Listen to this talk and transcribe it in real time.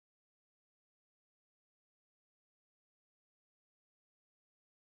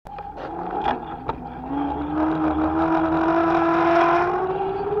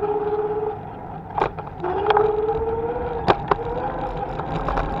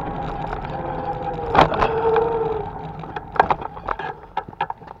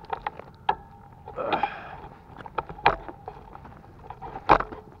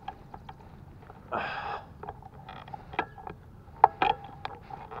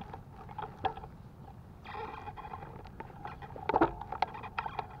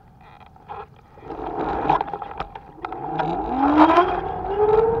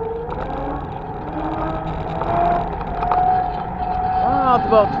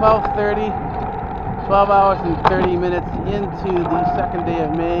about 12:30, 12 hours and 30 minutes into the second day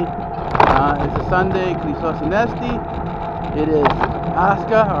of May. It's a Sunday, Ourfamilynest. It is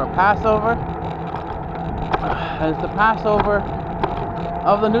Pascha, or Passover. It's the Passover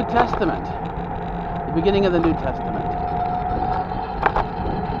of the New Testament, the beginning of the New Testament.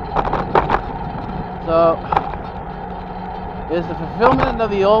 So, it's the fulfillment of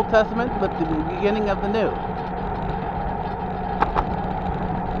the Old Testament with the beginning of the New.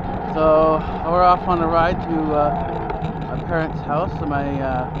 So, we're off on a ride to my parents' house. So my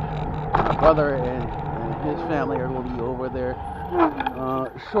brother and his family will be over there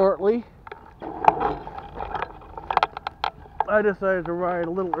shortly. I decided to ride a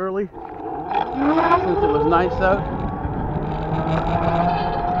little early since it was nice out.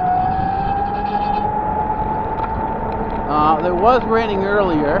 There was raining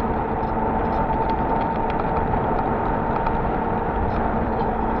earlier.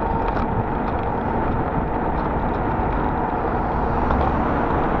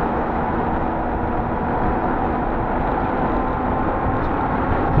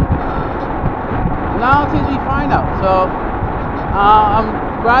 Now it seems to be fine out, so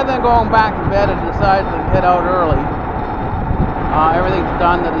rather than going back to bed, I decided to head out early. Everything's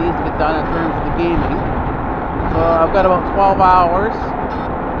done that needs to get done in terms of the gaming. So I've got about 12 hours.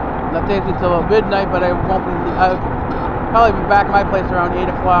 That takes me till about midnight, but I'll probably be back at my place around 8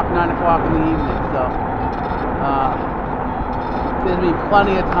 o'clock, 9 o'clock in the evening. So gives me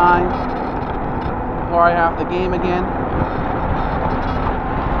plenty of time before I have to game again.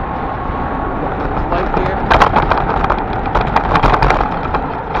 Light here.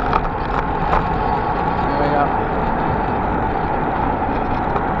 There we go.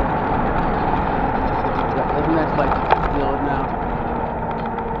 There's the next light to deal with now.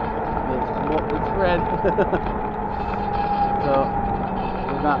 It's red. So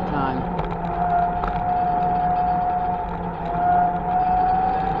we've got time.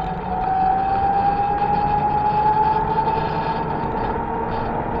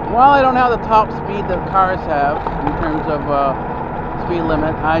 While I don't have the top speed that cars have in terms of speed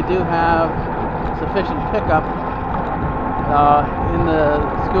limit, I do have sufficient pickup in the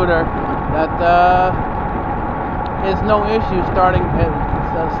scooter that is no issue starting at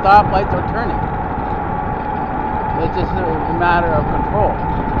stoplights or turning. It's just a matter of control.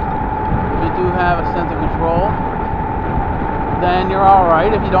 If you do have a sense of control, then you're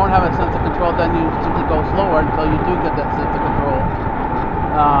alright. If you don't have a sense of control, then you simply go slower until you do get that sense of control.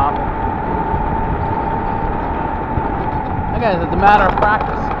 Again, it's a matter of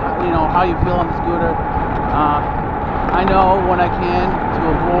practice. You know, how you feel on the scooter. I know when I can to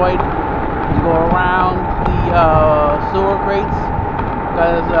avoid and go around the sewer grates,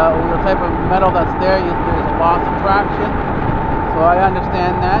 because with the type of metal that's there, there's a loss of traction. So I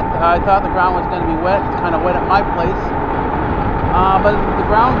understand that. I thought the ground was going to be wet. It's kind of wet at my place, but the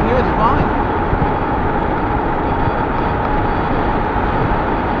ground here is fine.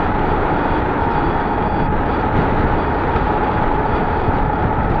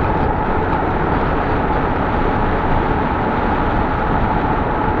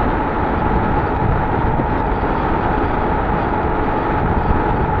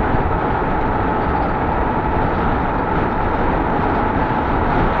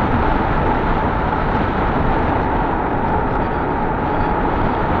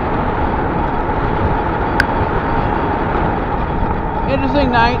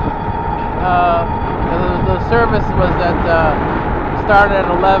 Interesting night. The service was started at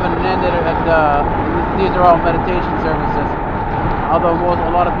 11 and ended at these are all meditation services. Although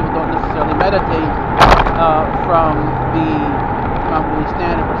a lot of people don't necessarily meditate from the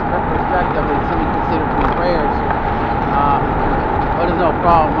standard perspective, it's simply considered to be prayers. But there's no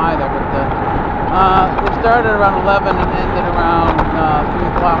problem either. But it started around 11 and ended around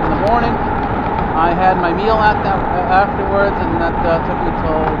 3 o'clock in the morning. I had my meal afterwards, and that took me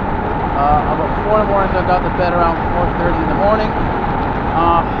till about 4 in the morning, so I got to bed around 4:30 in the morning.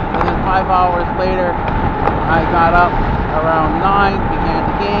 And then 5 hours later, I got up around 9, began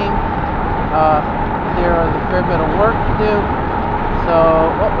the game. There was a fair bit of work to do,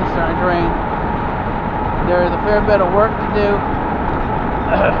 so, it's starting to rain. There is a fair bit of work to do.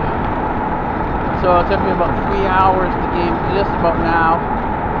 So it took me about 3 hours to game just about now.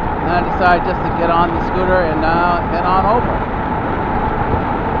 And I decided just to get on the scooter and head on over.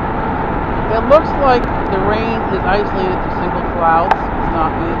 It looks like the rain is isolated to single clouds. It's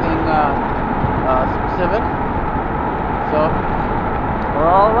not anything specific. So we're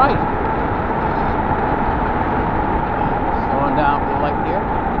all right. Slowing down for the light here.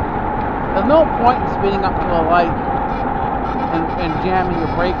 There's no point in speeding up to a light and jamming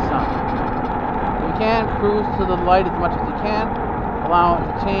your brakes on. You can cruise to the light as much as you can, allow it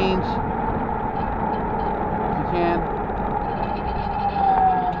to change if you can.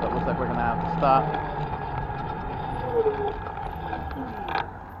 So it looks like we're going to have to stop.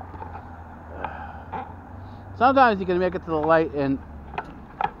 Sometimes you can make it to the light and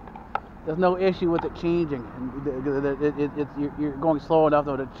there's no issue with it changing. You're going slow enough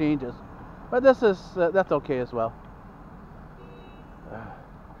that it changes. But this is that's okay as well.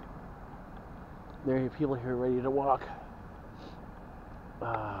 There are people here ready to walk.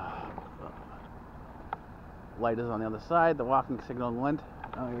 Light is on the other side. The walking signal went.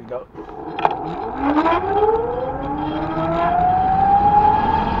 Oh, here we go.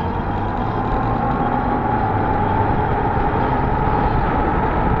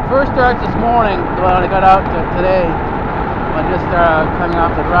 First starts this morning when I got out today. I just coming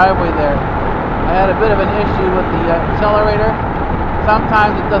off the driveway there. I had a bit of an issue with the accelerator.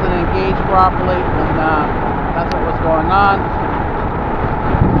 Sometimes it doesn't engage properly, and that's what was going on.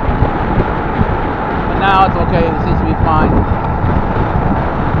 But now it's okay. It seems to be fine.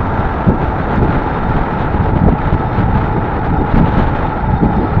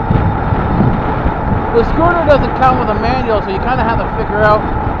 The scooter doesn't come with a manual, so you kind of have to figure out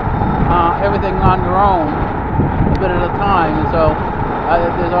everything on your own a bit at a time. And so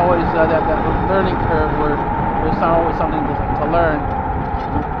there's always that learning curve where there's always something to learn.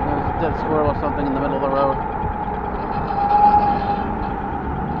 There's a dead squirrel or something in the middle of the road.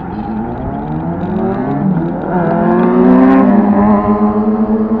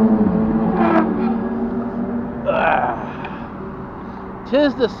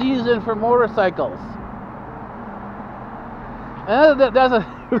 Tis the season for motorcycles. And that's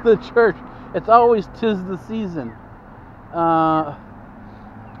the church. It's always tis the season.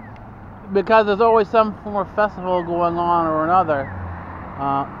 Because there's always some form of festival going on or another.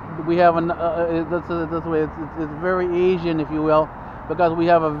 We have this way. It's very Asian, if you will, because we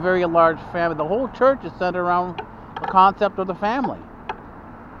have a very large family. The whole church is centered around the concept of the family.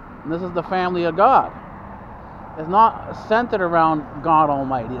 And this is the family of God. It's not centered around God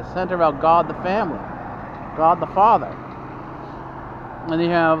Almighty. It's centered around God the family, God the Father. And you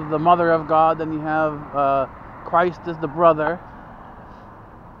have the Mother of God. Then you have Christ as the brother.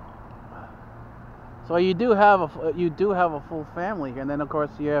 So you do have a full family, and then of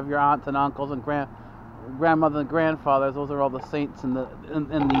course you have your aunts and uncles and grandmothers and grandfathers. Those are all the saints and the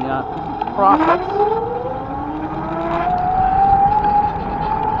prophets.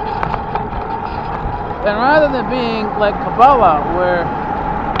 And rather than being like Kabbalah, where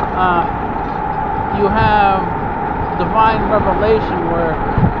you have divine revelation, where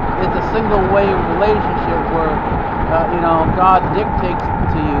it's a single way relationship, where God dictates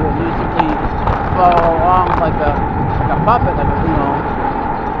to you, and you simply follow along like a puppet, like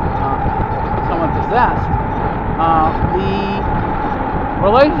someone possessed. The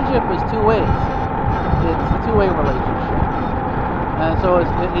relationship is two ways. It's a two-way relationship, and so it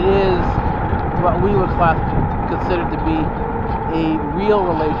is what we would consider to be a real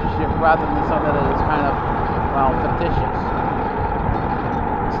relationship, rather than something that is kind of fictitious.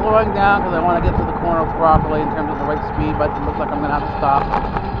 Slowing down because I want to get to the corner properly in terms of the right speed, but it looks like I'm going to have to stop.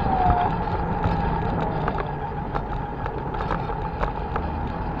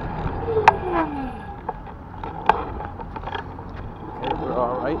 Okay, we're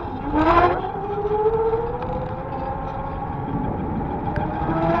all right.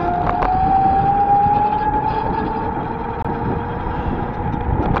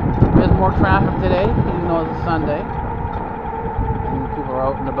 There's more traffic today, even though it's a Sunday. People are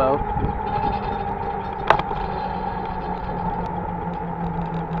out and about.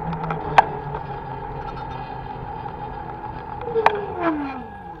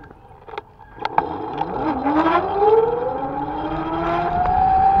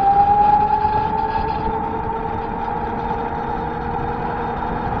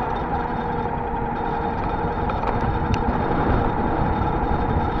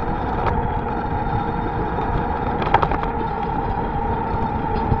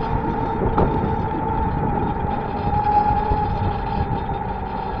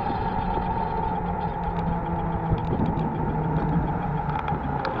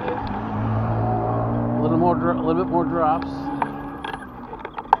 A little bit more drops.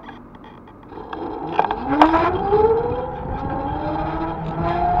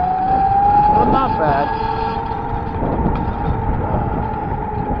 Well, not bad.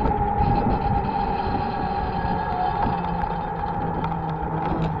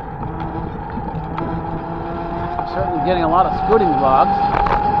 Certainly getting a lot of scooting vlogs.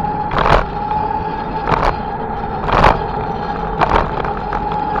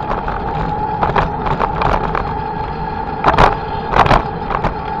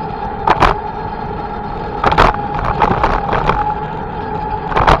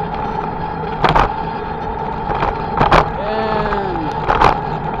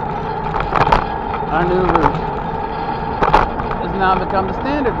 our new route has now become the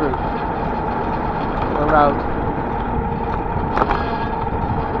standard route or route.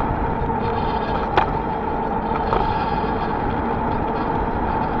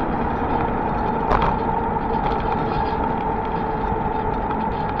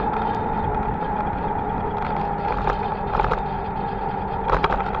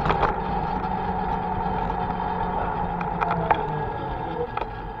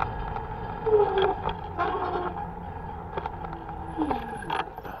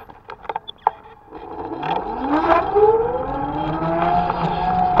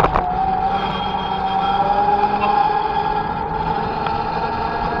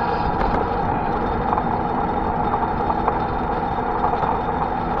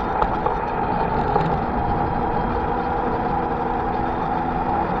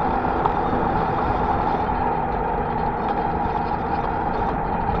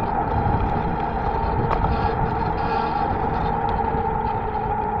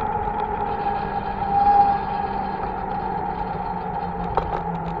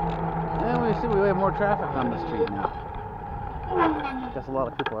 We have more traffic on the street now. I guess a lot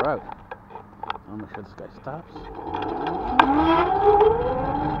of people are out. I'll make sure this guy stops.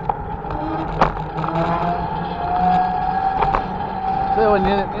 So in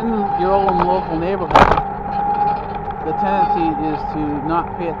your own local neighborhood, the tendency is to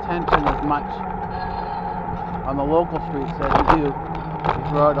not pay attention as much on the local streets as you do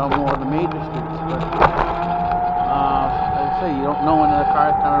if you're out on more of the major streets. But as I say, you don't know when the car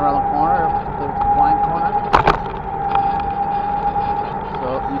is coming around the corner, if it's a blind corner. So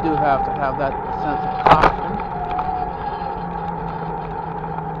you do have to have that sense of caution.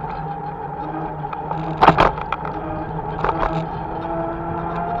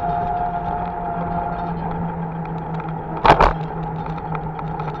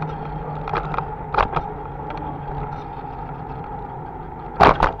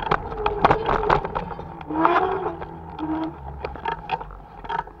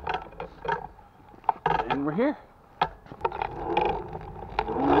 And we're here. A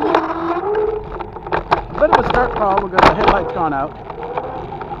bit of a start call because the headlight's gone out.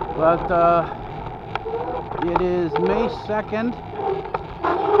 But it is May 2nd,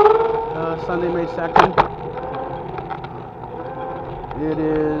 Sunday, May 2nd. It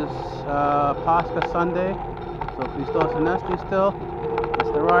is Pascha Sunday, so if you still have Nesty still, it's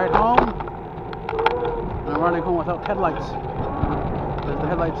the ride home. I'm running home without headlights because the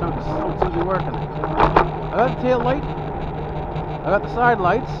headlights don't seem to be working. I got the tail light, I got the side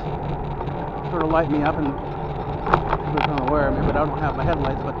lights, sort of light me up, and people become aware of me, but I don't have my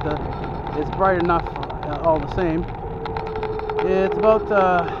headlights, but it's bright enough all the same. It's about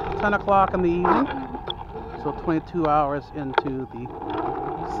 10 o'clock in the evening, so 22 hours into the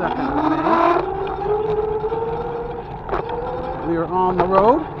 2nd of May. We are on the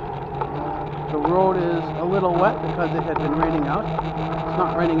road. The road is a little wet because it had been raining out. It's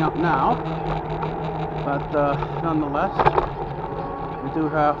not raining out now, but nonetheless, we do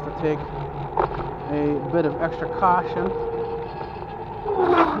have to take a bit of extra caution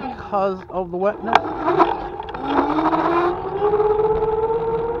because of the wetness.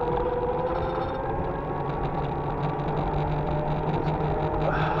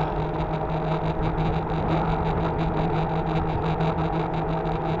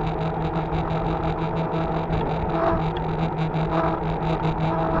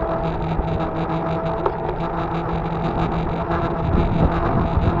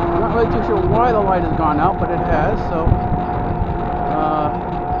 Not really too sure why the light has gone out, but it has, so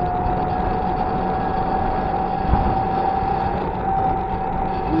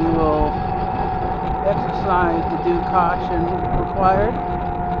we will exercise the due caution required.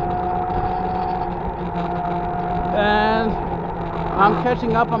 And I'm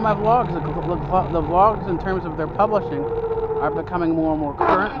catching up on my vlogs. The vlogs, in terms of their publishing, are becoming more and more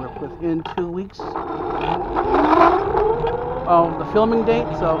current. We're within 2 weeks of the filming date,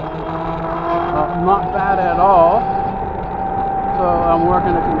 so not bad at all. So I'm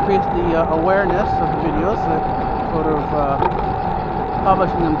working to increase the awareness of the videos, sort of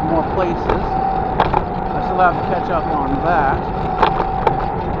publishing them to more places. I still have to catch up on that.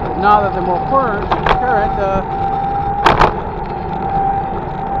 But now that they're more current,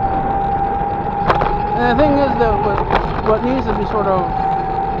 and the thing is that what needs to be sort of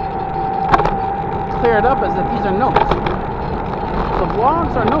cleared up is that these are notes. The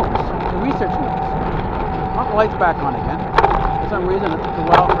vlogs are notes, the research notes. Not the light's back on again. For some reason it took a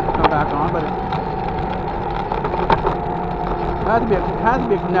while for it to come back on, but it has to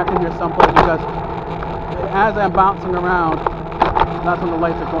be connected here someplace because as I'm bouncing around, that's when the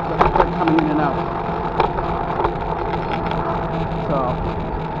lights are coming in and out. So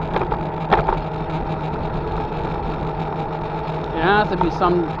it has to be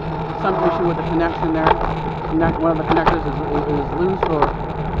some issue with the connection there. One of the connectors is loose or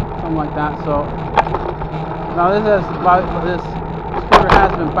something like that. So now this scooter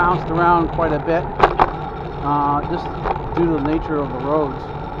has been bounced around quite a bit, just due to the nature of the roads.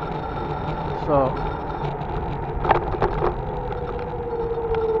 So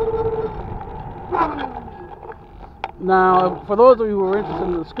now, for those of you who are interested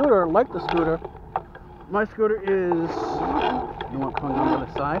in the scooter, like the scooter, my scooter is, you want to come on the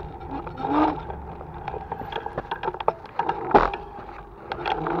other side.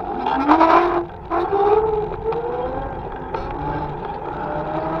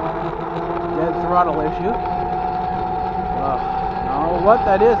 Dead throttle issue. Now what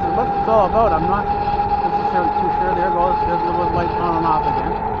that is and what it's all about, I'm not necessarily too sure. There goes the little light on and off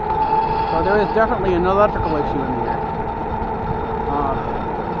again. So there is definitely an electrical issue in here.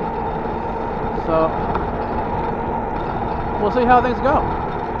 So we'll see how things go.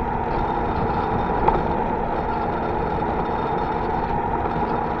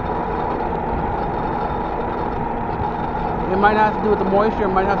 It might have to do with the moisture,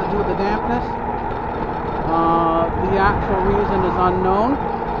 it might have to do with the dampness. The actual reason is unknown.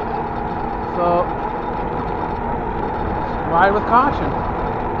 So ride with caution.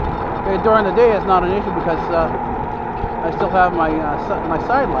 Okay, during the day it's not an issue because I still have my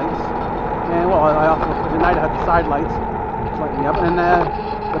side lights, and well, I also at night I have the side lights lighting up, and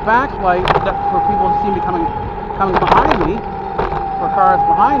the back light for people who see me coming behind me, for cars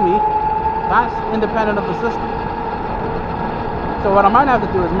behind me, that's independent of the system. So what I might have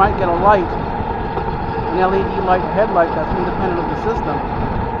to do is might get a light, an LED light headlight that's independent of the system,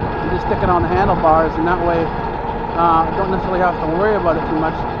 and just stick it on the handlebars, and that way I don't necessarily have to worry about it too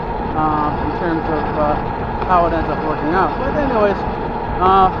much in terms of how it ends up working out. But anyways,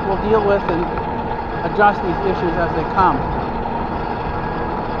 we'll deal with and adjust these issues as they come.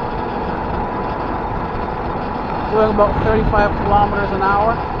 Doing about 35 kilometers an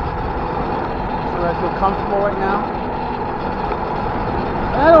hour, so I feel comfortable right now.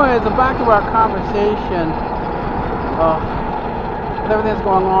 Anyways, back to our conversation. With everything that's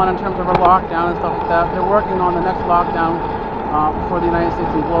going on in terms of our lockdown and stuff like that, they're working on the next lockdown for the United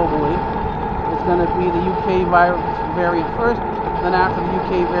States and globally. It's going to be the UK variant first, then after the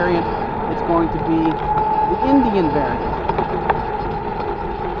UK variant, it's going to be the Indian variant.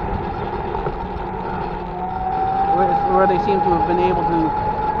 Where they seem to have been able to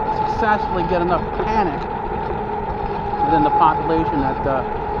successfully get enough panic within the population that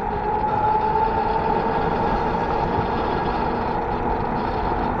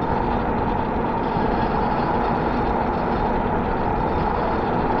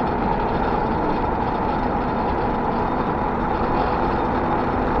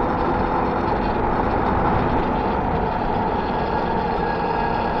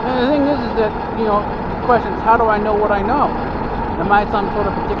and the thing is that, you know, questions, how do I know what I know? Am I some sort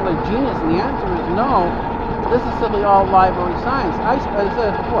of particular genius? And the answer is no. This is simply all library science. As I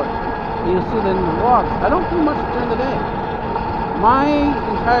said before, you'll see that in the vlogs, I don't do much during the day. My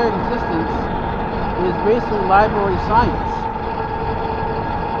entire existence is basically library science.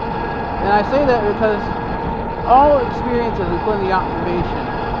 And I say that because all experiences, including the observation,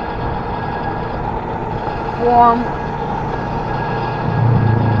 form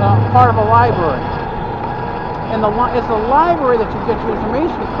part of a library. And it's the library that you get your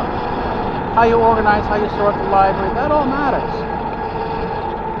information from. How you organize, how you sort the library, that all matters.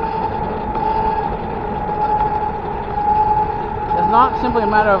 It's not simply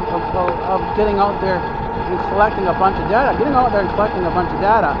a matter of getting out there and collecting a bunch of data. Getting out there and collecting a bunch of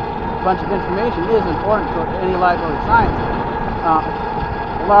data, a bunch of information is important for any library science.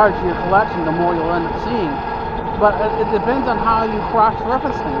 The larger your collection, the more you'll end up seeing. But it depends on how you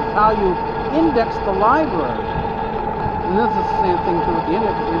cross-reference things, how you index the library. And this is the same thing too with the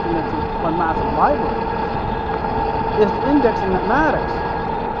internet, because the internet is one massive library. It's indexing that matters.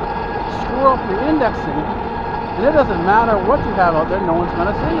 Screw up your indexing, and it doesn't matter what you have out there, no one's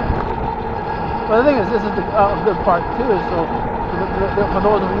going to see it. But the thing is, this is the good part too, is so for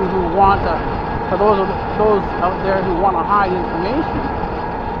those of you who want to, for those out there who want to hide information,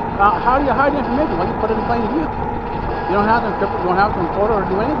 how do you hide information? Well, you put it in plain view. You don't have to encrypt it, you don't have to encode it or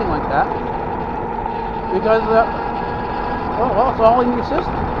do anything like that. Because, well, it's all in your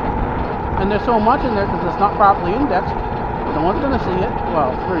system. And there's so much in there because it's not properly indexed. No one's going to see it.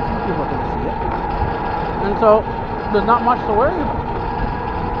 Well, very few people are going to see it. And so, there's not much to worry about.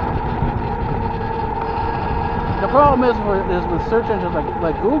 The problem is with search engines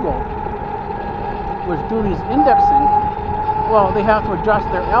like Google, which do these indexing, well, they have to adjust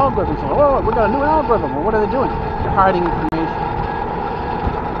their algorithm. So, oh, we got a new algorithm. Well, what are they doing? They're hiding information.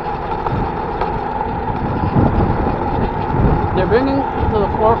 They're bringing to the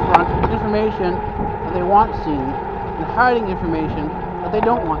forefront information that they want seen and hiding information that they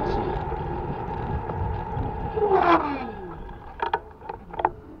don't want seen.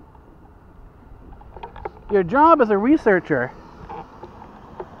 Your job as a researcher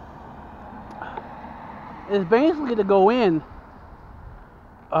is basically to go in,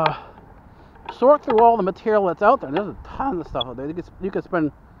 sort through all the material that's out there. There's a ton of stuff out there. You could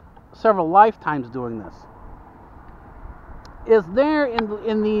spend several lifetimes doing this. Is there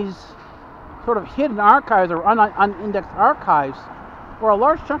in these sort of hidden archives or unindexed archives where a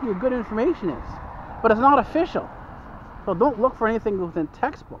large chunk of your good information is, but it's not official. So don't look for anything within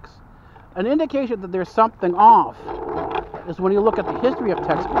textbooks. An indication that there's something off is when you look at the history of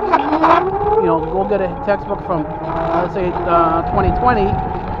textbooks. You know, go get a textbook from, let's say, 2020,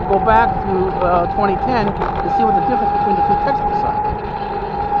 go back to 2010 to see what the difference between the two textbooks are.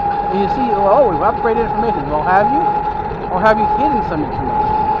 And you see, oh, we've upgraded information. Well, have you? Or have you hidden some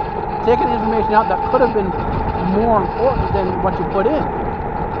information? Taken information out that could have been more important than what you put in.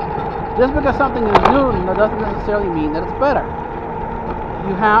 Just because something is new, that doesn't necessarily mean that it's better.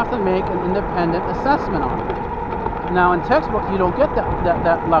 You have to make an independent assessment on it. Now, in textbooks, you don't get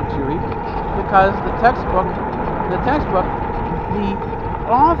that luxury because the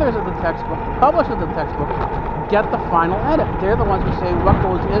authors of the textbook, the publishers of the textbook, get the final edit. They're the ones who say what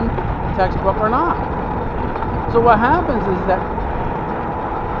goes in the textbook or not. So what happens is that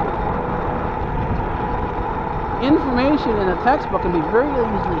information in a textbook can be very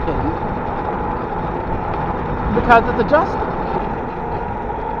easily hidden because it's adjusted.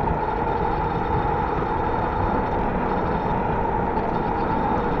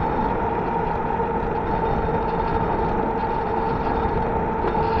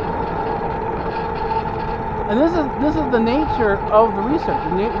 And this is the nature of the research,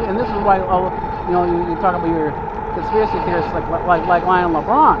 and this is why you talk about your conspiracy theorists like Lionel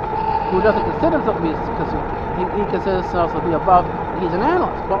LeBron, who doesn't consider himself to be he considers himself to be above. He's an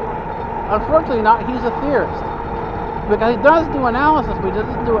analyst, but unfortunately not. He's a theorist because he does do analysis, but he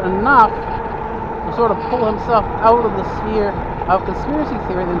doesn't do it enough to sort of pull himself out of the sphere of conspiracy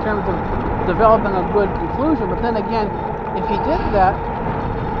theory in terms of developing a good conclusion. But then again, if he did that,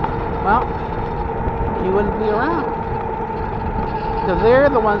 well, he wouldn't be around. Because they're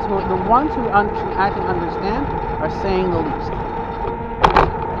the ones who actually understand are saying the least.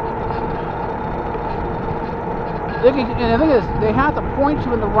 And the thing is, they have to point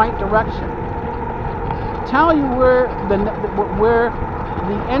you in the right direction. Tell you where the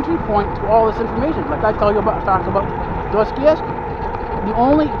entry point to all this information. Like I talked about Dostoevsky. The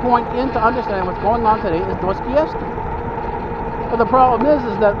only point into understanding what's going on today is Dostoevsky. But the problem is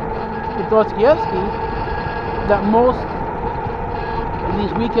that with Dostoevsky, that most of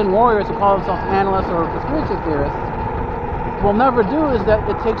these weekend warriors who call themselves analysts or conspiracy theorists will never do is that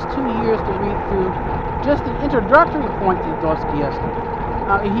it takes 2 years to read through just the introductory point to Dostoevsky.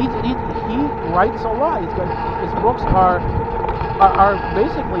 He writes a lot. His books are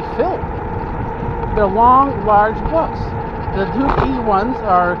basically filled. They're long, large books. The two key ones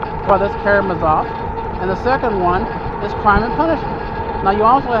are Brothers Karamazov, and the second one is Crime and Punishment. Now you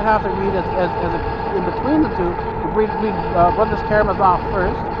also have to read in between the two. Read Brothers Karamazov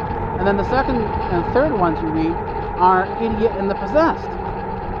first, and then the second and third ones you read are Idiot and the Possessed.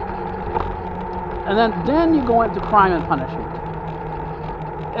 And then you go into Crime and Punishment.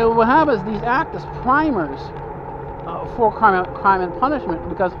 And what happens, these act as primers for crime and punishment,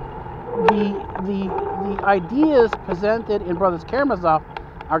 because the ideas presented in Brothers Karamazov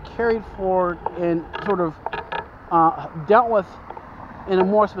are carried forward and sort of dealt with in a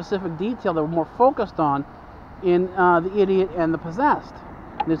more specific detail that we're more focused on in The Idiot and the Possessed.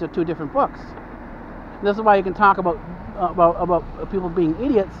 These are two different books. This is why you can talk about people being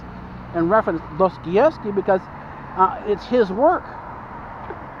idiots and reference Dostoevsky, because it's his work.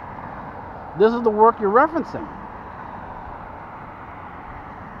 This is the work you're referencing.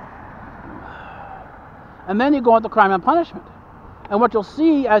 And then you go into Crime and Punishment. And what you'll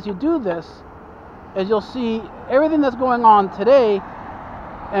see as you do this is you'll see everything that's going on today,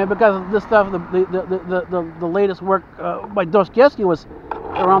 and because of this stuff, the latest work by Dostoevsky was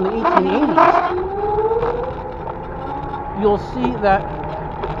around the 1880s. You'll see that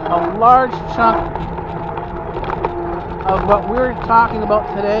a large chunk of what we're talking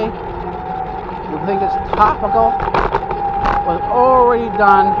about today, we think it's topical, was already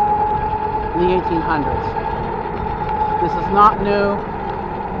done in the 1800s. This is not new.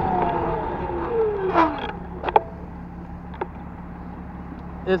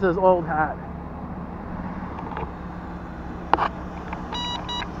 This is old hat.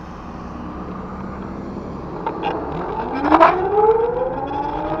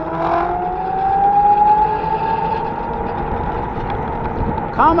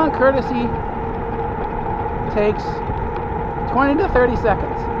 Common courtesy takes 20 to 30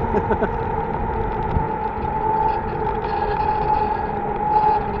 seconds.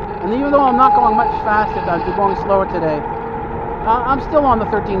 And even though I'm not going much faster, I'm going slower today, I'm still on the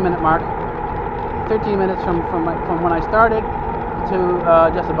 13-minute mark. 13 minutes from when I started to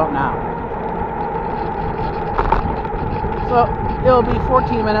just about now. So it'll be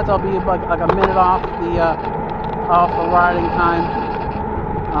 14 minutes. I'll be like a minute off the riding time.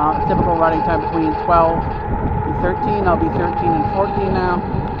 Typical riding time between 12 and 13. I'll be 13 and 14 now.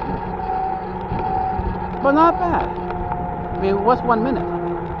 But not bad. I mean, what's 1 minute?